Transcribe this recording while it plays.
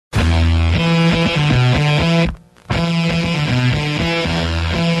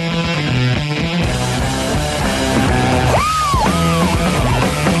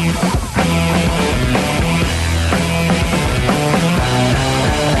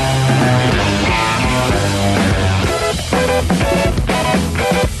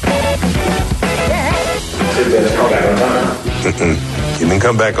He didn't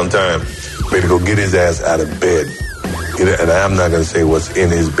come back on time. Ready to go get his ass out of bed. And I'm not going to say what's in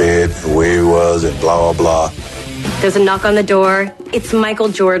his bed and where he was and blah, blah, blah. There's a knock on the door. It's Michael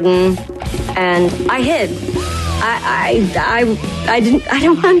Jordan. And I hid. I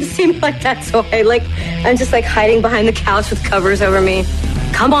didn't want him to see me like that, so I'm just hiding behind the couch with covers over me.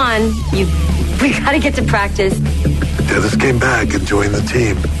 Come on, we gotta get to practice. Dennis came back and joined the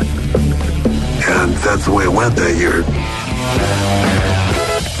team. And that's the way it went that year.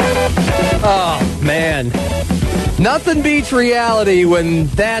 Oh, man. Nothing beats reality when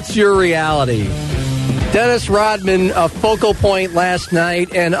that's your reality. Dennis Rodman, a focal point last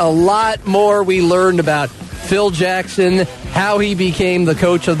night, and a lot more we learned about Phil Jackson, how he became the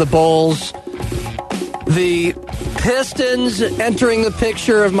coach of the Bulls, the Pistons entering the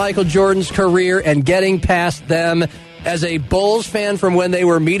picture of Michael Jordan's career and getting past them. As a Bulls fan from when they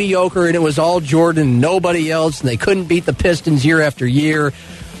were mediocre and it was all Jordan and nobody else, and they couldn't beat the Pistons year after year,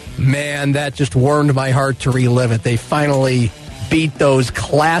 man, that just warmed my heart to relive it. They finally beat those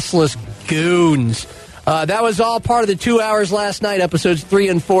classless goons. That was all part of the 2 hours last night, episodes 3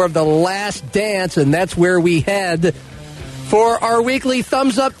 and 4 of The Last Dance, and that's where we head for our weekly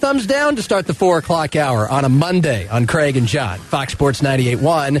thumbs up, thumbs down to start the 4 o'clock hour on a Monday on Craig and John, Fox Sports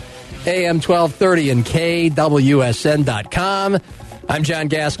 98.1, AM 1230, and KWSN.com. I'm John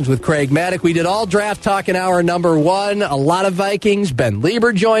Gaskins with Craig Maddock. We did all draft talk in hour number 1. A lot of Vikings. Ben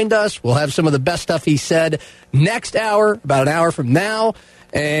Lieber joined us. We'll have some of the best stuff he said next hour, about an hour from now.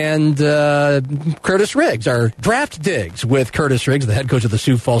 And Curtis Riggs, our draft digs with Curtis Riggs, the head coach of the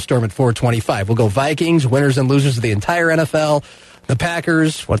Sioux Falls Storm at 425. We'll go Vikings, winners and losers of the entire NFL, the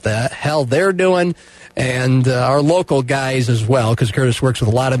Packers, what the hell they're doing, and our local guys as well, because Curtis works with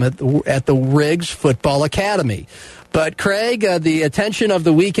a lot of them at the Riggs Football Academy. But, Craig, the attention of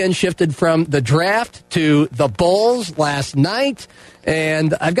the weekend shifted from the draft to the Bulls last night,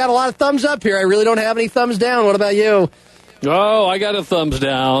 and I've got a lot of thumbs up here. I really don't have any thumbs down. What about you? Oh, I got a thumbs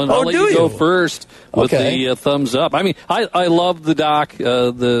down. I'll let you go first with the thumbs up. I mean, I loved the doc,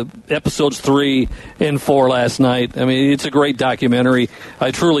 the episodes 3 and 4 last night. I mean, it's a great documentary. I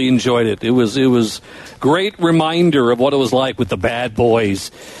truly enjoyed it. It was great reminder of what it was like with the bad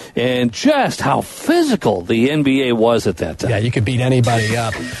boys and just how physical the NBA was at that time. Yeah, you could beat anybody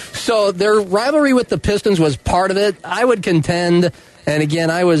up. So their rivalry with the Pistons was part of it. I would contend. And again,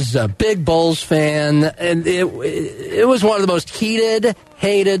 I was a big Bulls fan, and it was one of the most heated,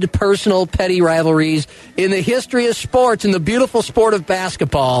 hated, personal, petty rivalries in the history of sports, in the beautiful sport of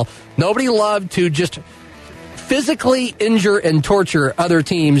basketball. Nobody loved to just physically injure and torture other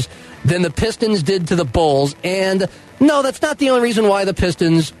teams than the Pistons did to the Bulls. And no, that's not the only reason why the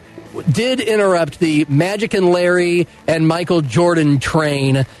Pistons did interrupt the Magic and Larry and Michael Jordan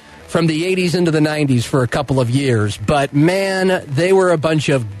train from the 80s into the 90s for a couple of years. But, man, they were a bunch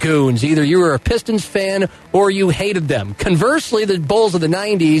of goons. Either you were a Pistons fan or you hated them. Conversely, the Bulls of the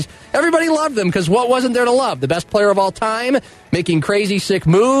 90s, everybody loved them because what wasn't there to love? The best player of all time, making crazy, sick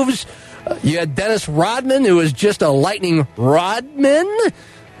moves. You had Dennis Rodman, who was just a lightning Rodman,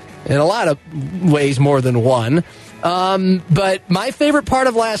 in a lot of ways more than one. But my favorite part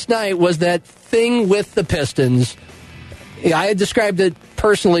of last night was that thing with the Pistons. I had described it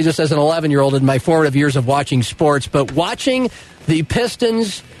personally just as an 11-year-old in my formative years of watching sports, but watching the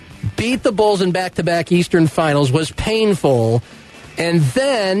Pistons beat the Bulls in back-to-back Eastern Finals was painful, and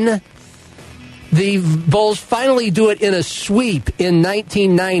then the Bulls finally do it in a sweep in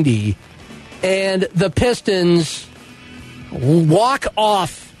 1990, and the Pistons walk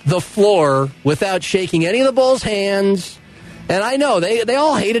off the floor without shaking any of the Bulls' hands. And I know, they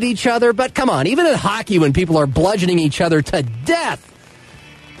all hated each other, but come on, even in hockey when people are bludgeoning each other to death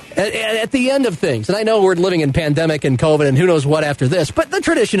at the end of things. And I know we're living in pandemic and COVID and who knows what after this, but the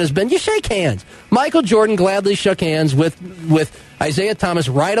tradition has been you shake hands. Michael Jordan gladly shook hands with Isaiah Thomas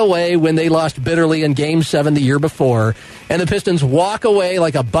right away when they lost bitterly in Game 7 the year before. And the Pistons walk away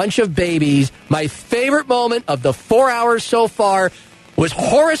like a bunch of babies. My favorite moment of the 4 hours so far was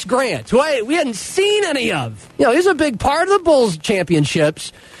Horace Grant, who we hadn't seen any of. You know, he's a big part of the Bulls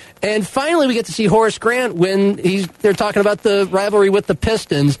championships. And finally we get to see Horace Grant when they're talking about the rivalry with the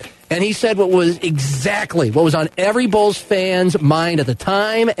Pistons. And he said what was on every Bulls fan's mind at the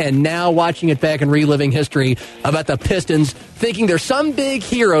time and now watching it back and reliving history about the Pistons, thinking they're some big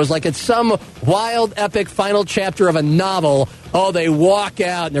heroes like it's some wild, epic final chapter of a novel. Oh, they walk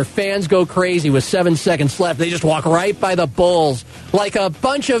out and their fans go crazy with 7 seconds left. They just walk right by the Bulls like a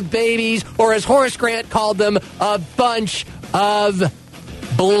bunch of babies, or as Horace Grant called them, a bunch of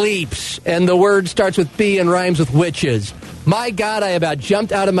bleeps. And the word starts with B and rhymes with witches. My God, I about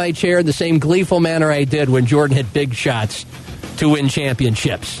jumped out of my chair in the same gleeful manner I did when Jordan hit big shots to win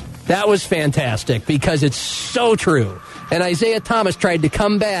championships. That was fantastic because it's so true. And Isaiah Thomas tried to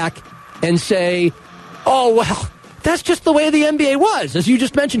come back and say, oh, well, that's just the way the NBA was. As you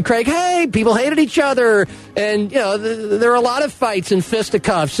just mentioned, Craig, hey, people hated each other. And, there were a lot of fights and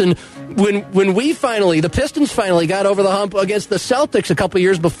fisticuffs. And when the Pistons finally got over the hump against the Celtics a couple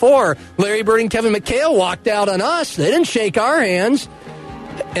years before, Larry Bird and Kevin McHale walked out on us. They didn't shake our hands.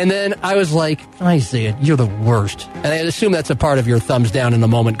 And then I was like, Isaiah, you're the worst. And I assume that's a part of your thumbs down in the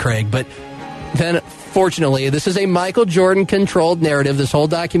moment, Craig. But then, fortunately, this is a Michael Jordan-controlled narrative. This whole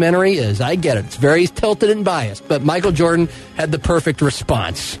documentary is. I get it. It's very tilted and biased. But Michael Jordan had the perfect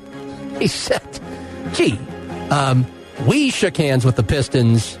response. He said, we shook hands with the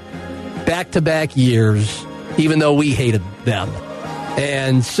Pistons back-to-back years, even though we hated them.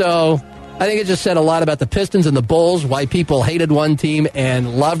 And so I think it just said a lot about the Pistons and the Bulls, why people hated one team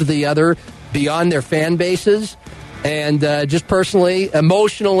and loved the other beyond their fan bases. And just personally,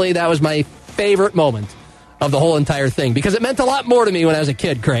 emotionally, that was my favorite moment of the whole entire thing because it meant a lot more to me when I was a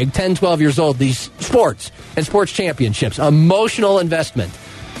kid, Craig, 10, 12 years old, these sports and sports championships, emotional investment,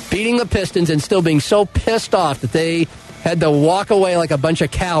 beating the Pistons and still being so pissed off that they had to walk away like a bunch of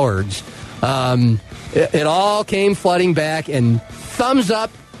cowards. It all came flooding back, and thumbs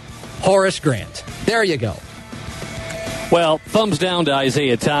up, Horace Grant. There you go. Well, thumbs down to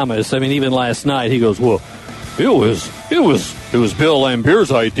Isaiah Thomas. I mean, even last night he goes, well, it was Bill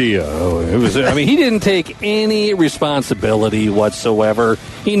Laimbeer's idea. He didn't take any responsibility whatsoever.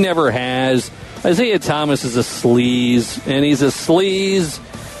 He never has. Isaiah Thomas is a sleaze, and he's a sleaze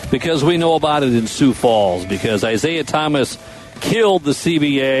because we know about it in Sioux Falls, because Isaiah Thomas killed the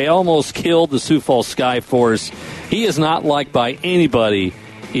CBA, almost killed the Sioux Falls Skyforce. He is not liked by anybody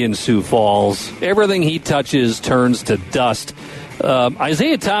in Sioux Falls. Everything he touches turns to dust.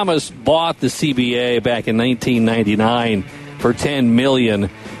 Isaiah Thomas bought the CBA back in 1999 for $10 million,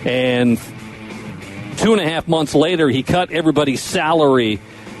 and 2.5 months later, he cut everybody's salary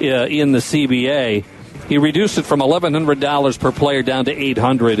in the CBA. He reduced it from $1,100 per player down to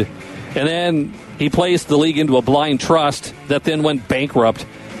 $800, and then he placed the league into a blind trust that then went bankrupt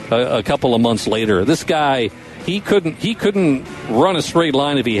a couple of months later. This guy, he couldn't run a straight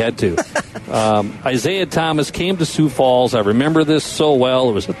line if he had to. Isaiah Thomas came to Sioux Falls. I remember this so well.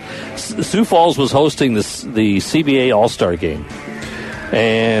 It was Sioux Falls was hosting the CBA All-Star Game,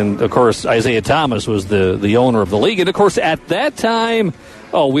 and of course Isaiah Thomas was the owner of the league. And of course at that time,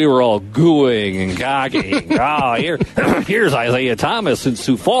 we were all gooing and gagging. Here's Isaiah Thomas in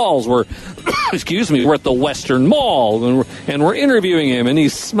Sioux Falls. We're at the Western Mall, and we're interviewing him, and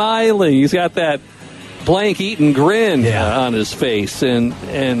he's smiling. He's got that blank-eaten grin on his face, and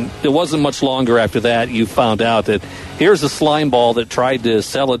it wasn't much longer after that you found out that here's a slime ball that tried to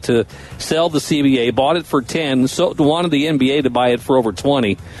sell the CBA, bought it for 10, so wanted the NBA to buy it for over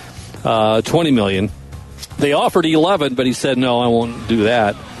 20 million. They offered 11, but he said, no, I won't do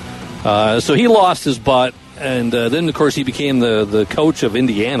that. So he lost his butt, and then, of course, he became the coach of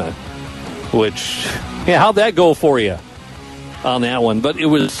Indiana, which, how'd that go for you on that one? But it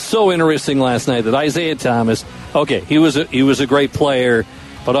was so interesting last night that Isaiah Thomas, he was a great player,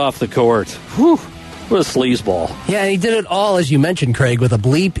 but off the court, what a sleazeball. Yeah, and he did it all, as you mentioned, Craig, with a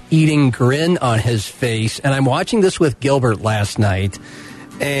bleep-eating grin on his face. And I'm watching this with Gilbert last night,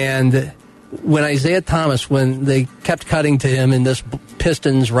 and when Isaiah Thomas, when they kept cutting to him in this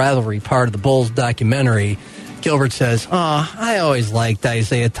Pistons rivalry part of the Bulls documentary, Gilbert says, I always liked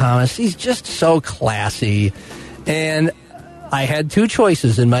Isaiah Thomas. He's just so classy. And I had two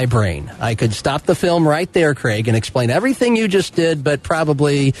choices in my brain. I could stop the film right there, Craig, and explain everything you just did, but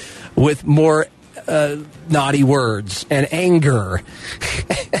probably with more naughty words and anger.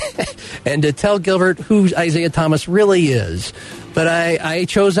 And to tell Gilbert who Isaiah Thomas really is. But I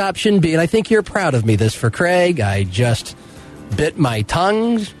chose option B, and I think you're proud of me this for Craig. I just bit my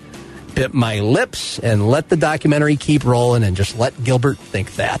tongue, bit my lips, and let the documentary keep rolling and just let Gilbert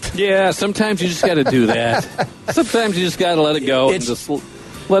think that. Yeah, sometimes you just got to do that. Sometimes you just got to let it go and just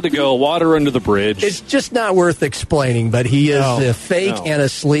let it go. Water under the bridge. It's just not worth explaining, but he is a fake and a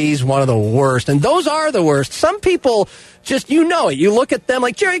sleaze, one of the worst. And those are the worst. Some people just, you look at them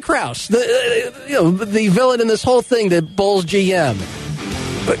like Jerry Krause, the villain in this whole thing, the Bulls GM.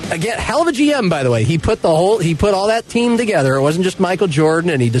 But again, hell of a GM, by the way. He put all that team together. It wasn't just Michael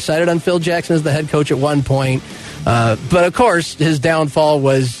Jordan, and he decided on Phil Jackson as the head coach at one point. But of course, his downfall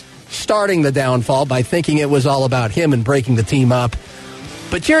was starting the downfall by thinking it was all about him and breaking the team up.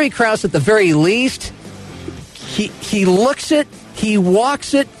 But Jerry Krause, at the very least, he looks it, he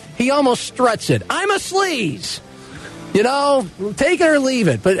walks it, he almost struts it. I'm a sleaze. You know, take it or leave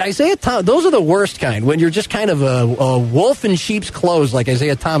it. But Isaiah Thomas, those are the worst kind, when you're just kind of a wolf in sheep's clothes like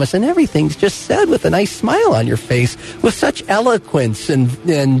Isaiah Thomas, and everything's just said with a nice smile on your face, with such eloquence and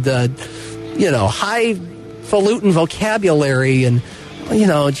highfalutin vocabulary, and,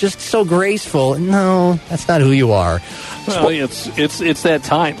 just so graceful. No, that's not who you are. Well, it's that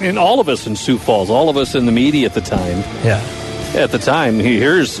time. And all of us in Sioux Falls, all of us in the media at the time. Yeah. At the time,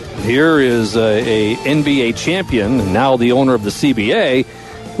 here is a NBA champion, and now the owner of the CBA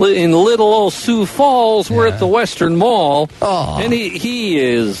in little old Sioux Falls. We're at the Western Mall, and it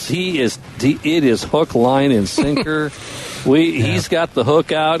is hook, line, and sinker. He's got the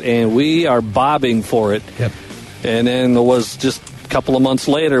hook out, and we are bobbing for it. Yep. And then it was just a couple of months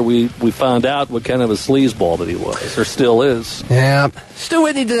later, we found out what kind of a sleazeball that he was, or still is. Yeah. Stu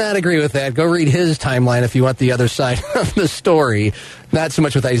Whitney did not agree with that. Go read his timeline if you want the other side of the story. Not so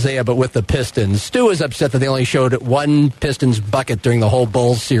much with Isaiah, but with the Pistons. Stu was upset that they only showed one Pistons bucket during the whole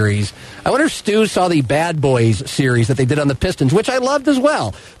Bulls series. I wonder if Stu saw the Bad Boys series that they did on the Pistons, which I loved as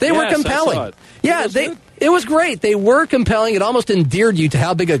well. They were compelling. I saw it. Yeah, it was great. They were compelling. It almost endeared you to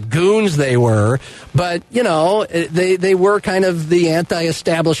how big of goons they were. But, they were kind of the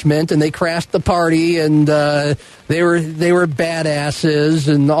anti-establishment, and they crashed the party, and they were badasses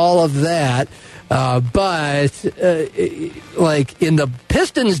and all of that. But in the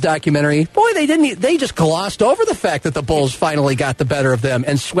Pistons documentary, boy, they just glossed over the fact that the Bulls finally got the better of them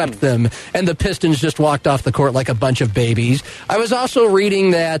and swept them, and the Pistons just walked off the court like a bunch of babies. I was also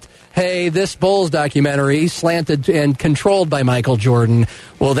reading that, hey, this Bulls documentary, slanted and controlled by Michael Jordan,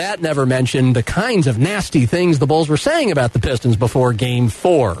 well, that never mentioned the kinds of nasty things the Bulls were saying about the Pistons before Game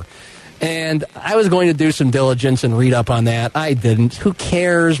 4. And I was going to do some diligence and read up on that. I didn't. Who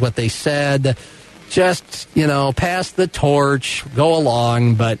cares what they said? Just, pass the torch, go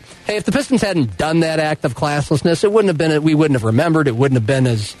along. But, hey, if the Pistons hadn't done that act of classlessness, we wouldn't have remembered. It wouldn't have been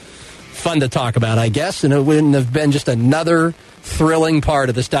as fun to talk about, I guess. And it wouldn't have been just another thrilling part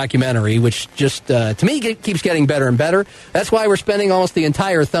of this documentary, which just, to me, keeps getting better and better. That's why we're spending almost the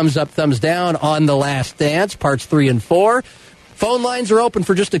entire thumbs up, thumbs down on The Last Dance, parts 3 and 4. Phone lines are open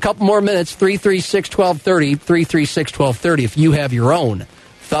for just a couple more minutes, 336-1230, 336-1230, if you have your own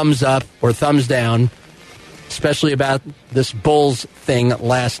thumbs up or thumbs down, especially about this Bulls thing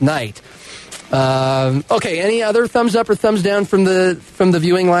last night. Okay, any other thumbs up or thumbs down from the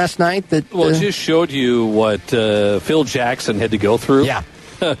viewing last night? It just showed you what Phil Jackson had to go through. Yeah.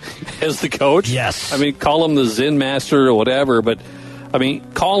 As the coach. Yes. I mean, call him the Zen master or whatever, but,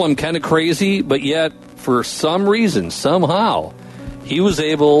 call him kind of crazy, but yet, for some reason, somehow, he was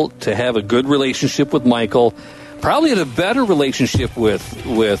able to have a good relationship with Michael, probably had a better relationship with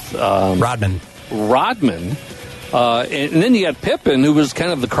Rodman. And then you got Pippen, who was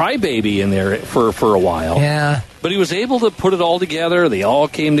kind of the crybaby in there for a while. Yeah. But he was able to put it all together. They all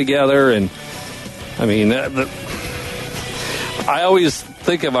came together. And, I always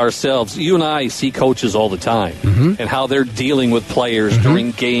think of ourselves, you and I see coaches all the time, and how they're dealing with players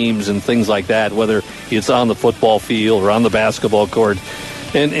during games and things like that, whether it's on the football field or on the basketball court.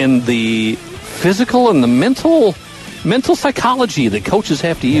 And the physical and the mental psychology that coaches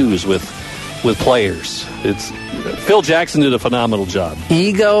have to use with players. Phil Jackson did a phenomenal job.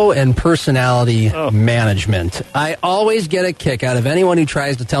 Ego and personality management. I always get a kick out of anyone who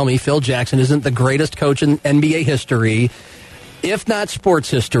tries to tell me Phil Jackson isn't the greatest coach in NBA history, if not sports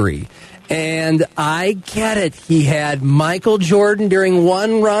history. And I get it. He had Michael Jordan during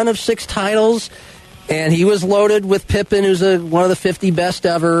one run of 6 titles, and he was loaded with Pippen, who's one of the 50 best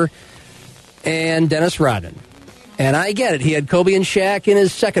ever, and Dennis Rodman. And I get it. He had Kobe and Shaq in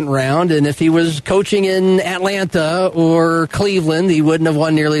his second round, and if he was coaching in Atlanta or Cleveland, he wouldn't have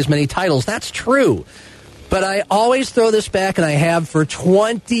won nearly as many titles. That's true. But I always throw this back, and I have for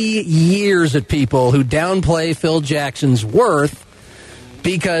 20 years at people who downplay Phil Jackson's worth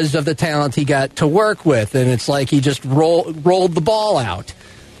because of the talent he got to work with, and it's like he just rolled the ball out.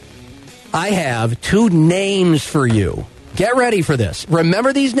 I have 2 names for you. Get ready for this.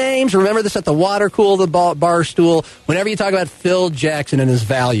 Remember these names. Remember this at the water cooler, the bar stool. Whenever you talk about Phil Jackson and his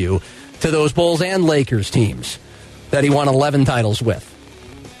value to those Bulls and Lakers teams that he won 11 titles with.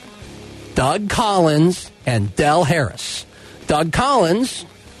 Doug Collins and Del Harris. Doug Collins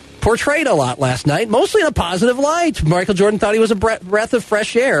portrayed a lot last night, mostly in a positive light. Michael Jordan thought he was a breath of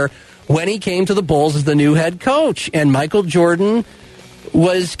fresh air when he came to the Bulls as the new head coach. And Michael Jordan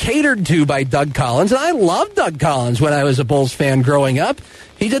was catered to by Doug Collins, and I loved Doug Collins when I was a Bulls fan growing up.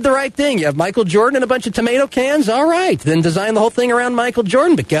 He did the right thing. You have Michael Jordan and a bunch of tomato cans, all right. Then design the whole thing around Michael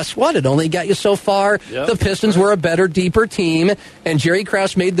Jordan. But guess what? It only got you so far. Yep. The Pistons were a better, deeper team, and Jerry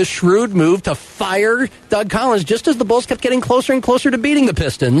Krause made the shrewd move to fire Doug Collins just as the Bulls kept getting closer and closer to beating the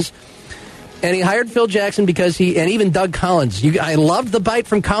Pistons. And he hired Phil Jackson because and even Doug Collins. I loved the bite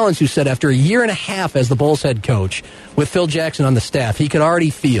from Collins, who said after a year and a half as the Bulls head coach with Phil Jackson on the staff, he could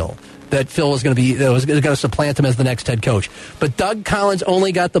already feel that Phil was going to supplant him as the next head coach. But Doug Collins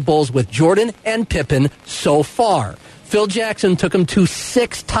only got the Bulls with Jordan and Pippen so far. Phil Jackson took them to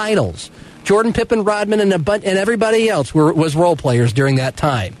 6 titles. Jordan, Pippen, Rodman, and everybody else was role players during that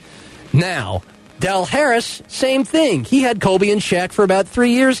time. Now, Del Harris, same thing. He had Kobe and Shaq for about 3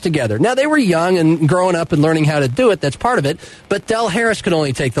 years together. Now, they were young and growing up and learning how to do it. That's part of it. But Del Harris could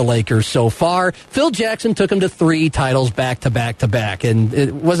only take the Lakers so far. Phil Jackson took him to 3 titles back to back to back. And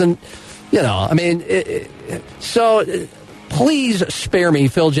it wasn't, please spare me.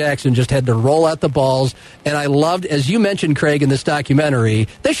 Phil Jackson just had to roll out the balls. And I loved, as you mentioned, Craig, in this documentary,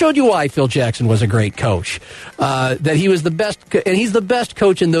 they showed you why Phil Jackson was a great coach. That he was the best, and he's the best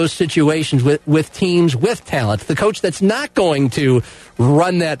coach in those situations with teams with talent. The coach that's not going to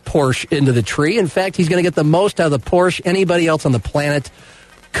run that Porsche into the tree. In fact, he's going to get the most out of the Porsche anybody else on the planet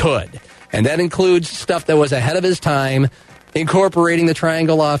could. And that includes stuff that was ahead of his time, incorporating the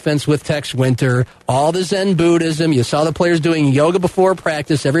triangle offense with Tex Winter, all the Zen Buddhism. You saw the players doing yoga before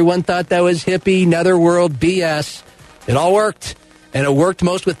practice. Everyone thought that was hippie, netherworld BS. It all worked, and it worked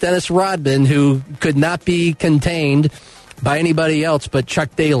most with Dennis Rodman, who could not be contained by anybody else but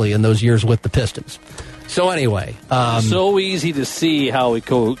Chuck Daly in those years with the Pistons. So anyway. So easy to see how it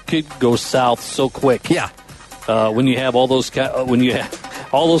could go south so quick. Yeah. When you have all those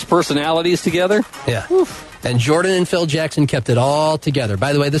personalities together. Yeah. Oof. And Jordan and Phil Jackson kept it all together.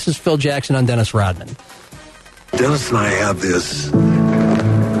 By the way, this is Phil Jackson on Dennis Rodman. Dennis and I have this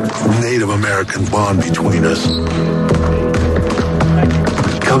Native American bond between us.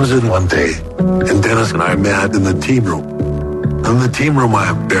 He comes in one day, and Dennis and I met in the team room. In the team room, I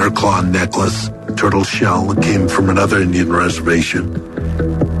have a bear claw necklace, turtle shell that came from another Indian reservation,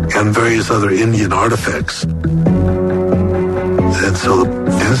 and various other Indian artifacts. And so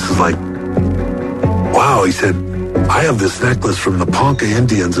Dennis is like, wow, he said, I have this necklace from the Ponca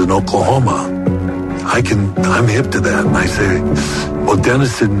Indians in Oklahoma. I'm hip to that. And I say, well,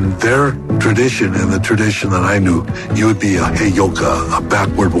 Dennis, in their tradition and the tradition that I knew, you would be a heyoka, a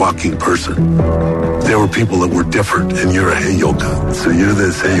backward walking person. There were people that were different, and you're a heyoka. So you're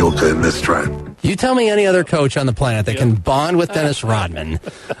this heyoka in this tribe. You tell me any other coach on the planet that can bond with Dennis Rodman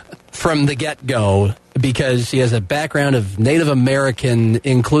from the get-go, because he has a background of Native American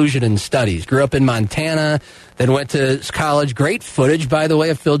inclusion and studies. Grew up in Montana, then went to college. Great footage, by the way,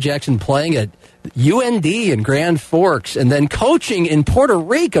 of Phil Jackson playing at UND in Grand Forks and then coaching in Puerto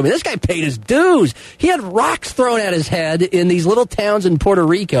Rico. I mean, this guy paid his dues. He had rocks thrown at his head in these little towns in Puerto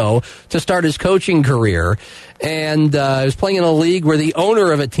Rico to start his coaching career. And he was playing in a league where the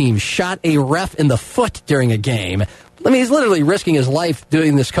owner of a team shot a ref in the foot during a game. I mean, he's literally risking his life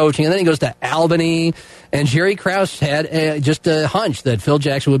doing this coaching. And then he goes to Albany. And Jerry Krause had just a hunch that Phil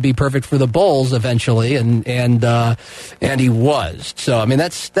Jackson would be perfect for the Bulls eventually, and he was. So, I mean,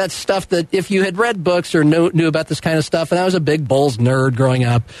 that's stuff that if you had read books or knew about this kind of stuff, and I was a big Bulls nerd growing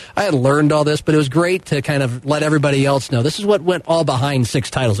up, I had learned all this, but it was great to kind of let everybody else know. This is what went all behind 6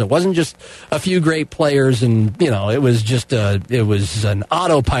 titles. It wasn't just a few great players, and, it was just it was an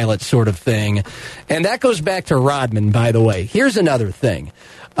autopilot sort of thing. And that goes back to Rodman, by the way. Here's another thing.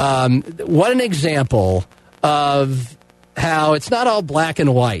 What an example of how it's not all black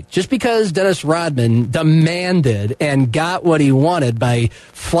and white. Just because Dennis Rodman demanded and got what he wanted by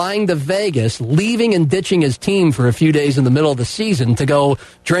flying to Vegas, leaving and ditching his team for a few days in the middle of the season to go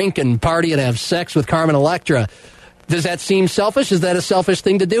drink and party and have sex with Carmen Electra, does that seem selfish? Is that a selfish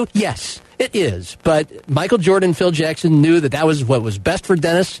thing to do? Yes, it is. But Michael Jordan and Phil Jackson knew that was what was best for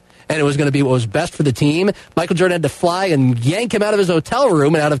Dennis, and it was going to be what was best for the team. Michael Jordan had to fly and yank him out of his hotel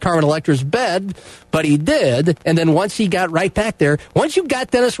room and out of Carmen Electra's bed, but he did. And then once he got right back there, once you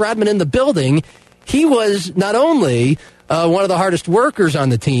got Dennis Rodman in the building, he was not only one of the hardest workers on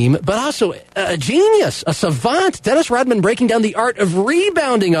the team, but also a genius, a savant. Dennis Rodman breaking down the art of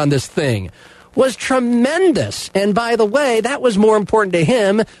rebounding on this thing was tremendous. And by the way, that was more important to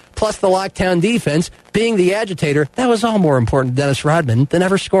him, plus the lockdown defense, being the agitator. That was all more important to Dennis Rodman than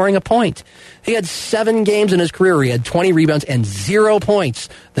ever scoring a point. He had 7 games in his career where he had 20 rebounds and 0 points.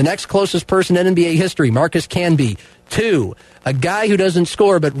 The next closest person in NBA history, Marcus Canby, 2. A guy who doesn't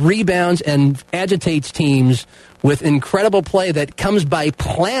score but rebounds and agitates teams with incredible play that comes by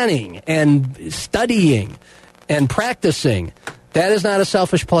planning and studying and practicing. That is not a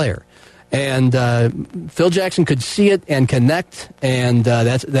selfish player. And Phil Jackson could see it and connect, and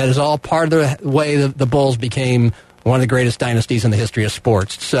that is all part of the way the Bulls became one of the greatest dynasties in the history of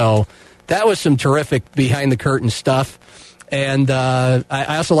sports. So that was some terrific behind-the-curtain stuff. And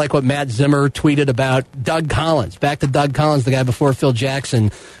I also like what Matt Zimmer tweeted about Doug Collins. Back to Doug Collins, the guy before Phil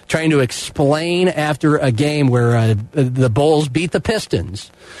Jackson, trying to explain after a game where the Bulls beat the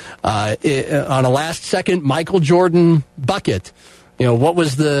Pistons on a last-second Michael Jordan bucket. You know, what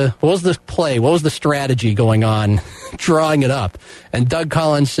was the play? What was the strategy going on, drawing it up? And Doug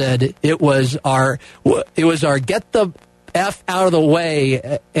Collins said it was our get the F out of the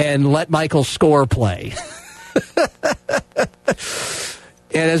way and let Michael score play.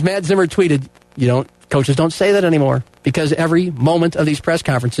 And as Matt Zimmer tweeted, coaches don't say that anymore because every moment of these press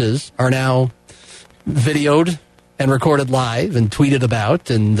conferences are now videoed and recorded live and tweeted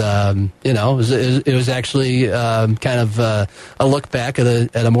about, and it was actually kind of a look back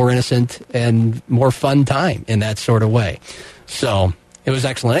at a more innocent and more fun time in that sort of way. So it was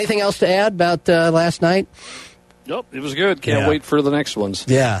excellent. Anything else to add about last night? Nope, it was good. Can't wait for the next ones.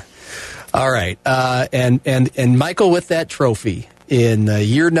 Yeah. All right. And Michael with that trophy in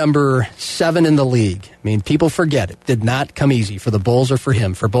year number 7 in the league. I mean, people forget it. Did not come easy for the Bulls or for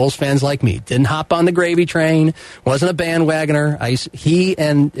him. For Bulls fans like me, didn't hop on the gravy train. Wasn't a bandwagoner.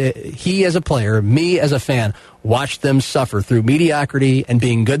 He as a player, me as a fan, watched them suffer through mediocrity and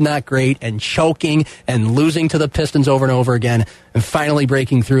being good, not great, and choking and losing to the Pistons over and over again, and finally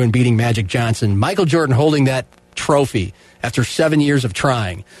breaking through and beating Magic Johnson. Michael Jordan holding that trophy after 7 years of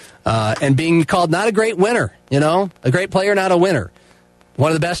trying. And being called not a great winner, a great player, not a winner. One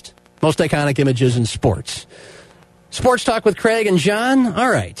of the best, most iconic images in sports. Sports Talk with Craig and John. All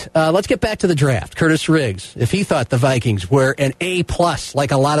right, let's get back to the draft. Curtis Riggs, if he thought the Vikings were an A+,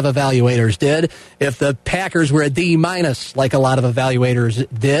 like a lot of evaluators did, if the Packers were a D-, like a lot of evaluators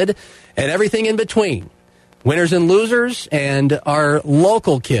did, and everything in between, winners and losers, and our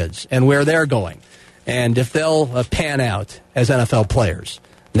local kids and where they're going, and if they'll pan out as NFL players.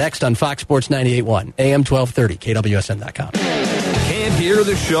 Next on Fox Sports 98.1, AM 1230, KWSN.com. Can't hear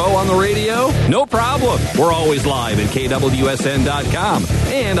the show on the radio? No problem. We're always live at KWSN.com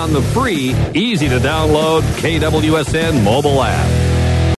and on the free, easy to download KWSN mobile app.